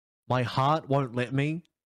my heart won't let me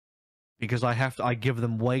because I give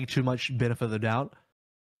them way too much benefit of the doubt.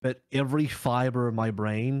 But every fiber of my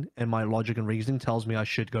brain and my logic and reasoning tells me I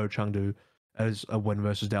should go Chengdu as a win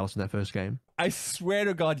versus Dallas in that first game. I swear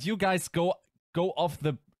to God, you guys go off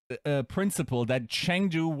the principle that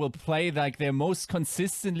Chengdu will play like their most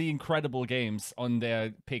consistently incredible games on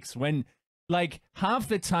their picks when, like, half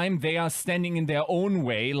the time they are standing in their own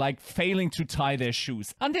way, like failing to tie their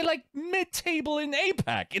shoes, and they're like mid-table in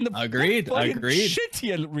APAC in the agreed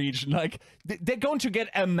shittier region. Like they're going to get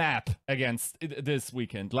a map against this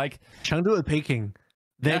weekend. Like Chengdu are peaking.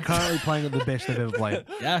 They're currently playing at the best they've ever played.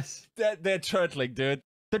 Yes, they're turtling, dude.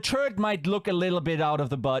 The turd might look a little bit out of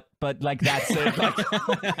the butt, but like that's it. Like...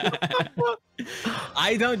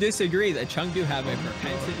 I don't disagree that Chengdu have a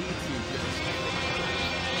propensity to just...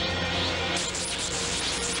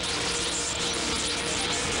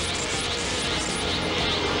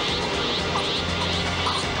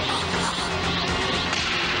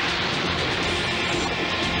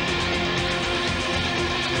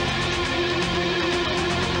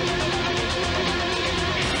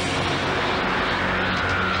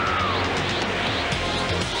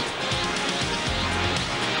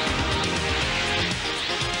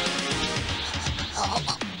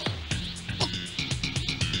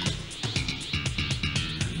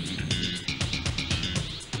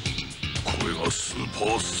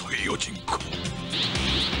 Super Saiyan.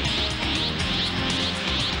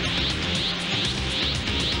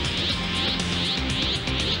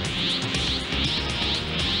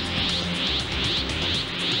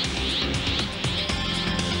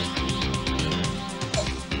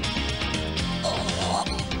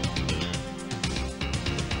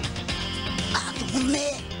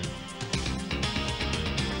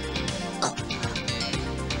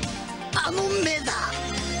 あの目だ。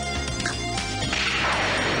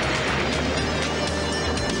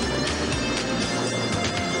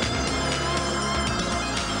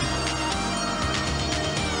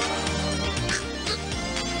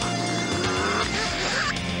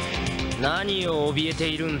何を怯えて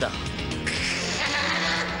いるんだ。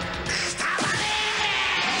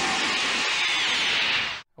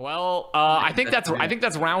Well, I think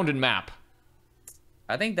that's round and map.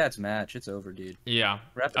 I think that's match. It's over, dude. Yeah.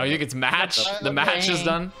 Oh, you think it's match? The match is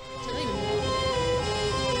done.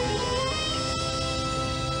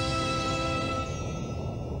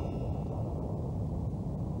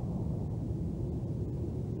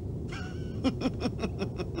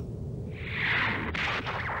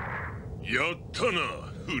 Yattana,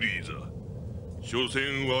 Freeza. 所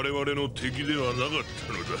詮我々の敵ではなかっ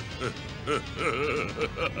たのだ。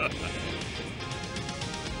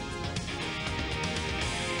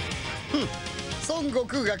孫悟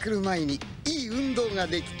空が来る前にいい運動が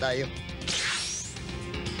できたよ。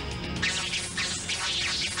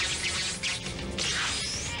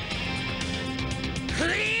フ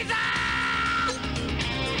リーザー！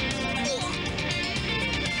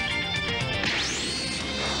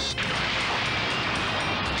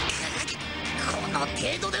この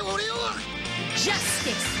程度で俺を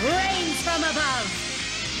Justice reigns from above.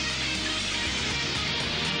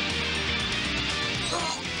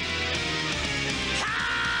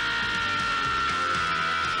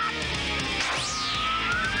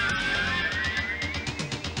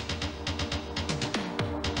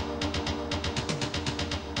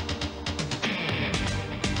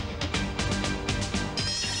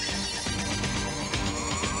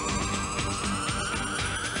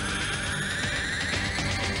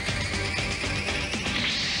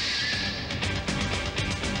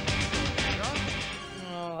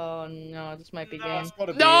 No, this might be game.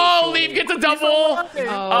 No, Leaf gets a double.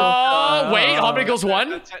 Oh, wait, how many goes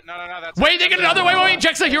one? No, wait, they get another. Wait,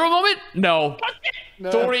 Jack's a hero moment? No.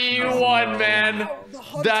 3-1, man.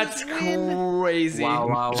 That's crazy.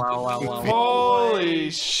 Wow.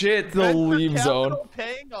 Holy shit, the Leaf zone.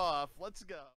 Paying off. Let's go.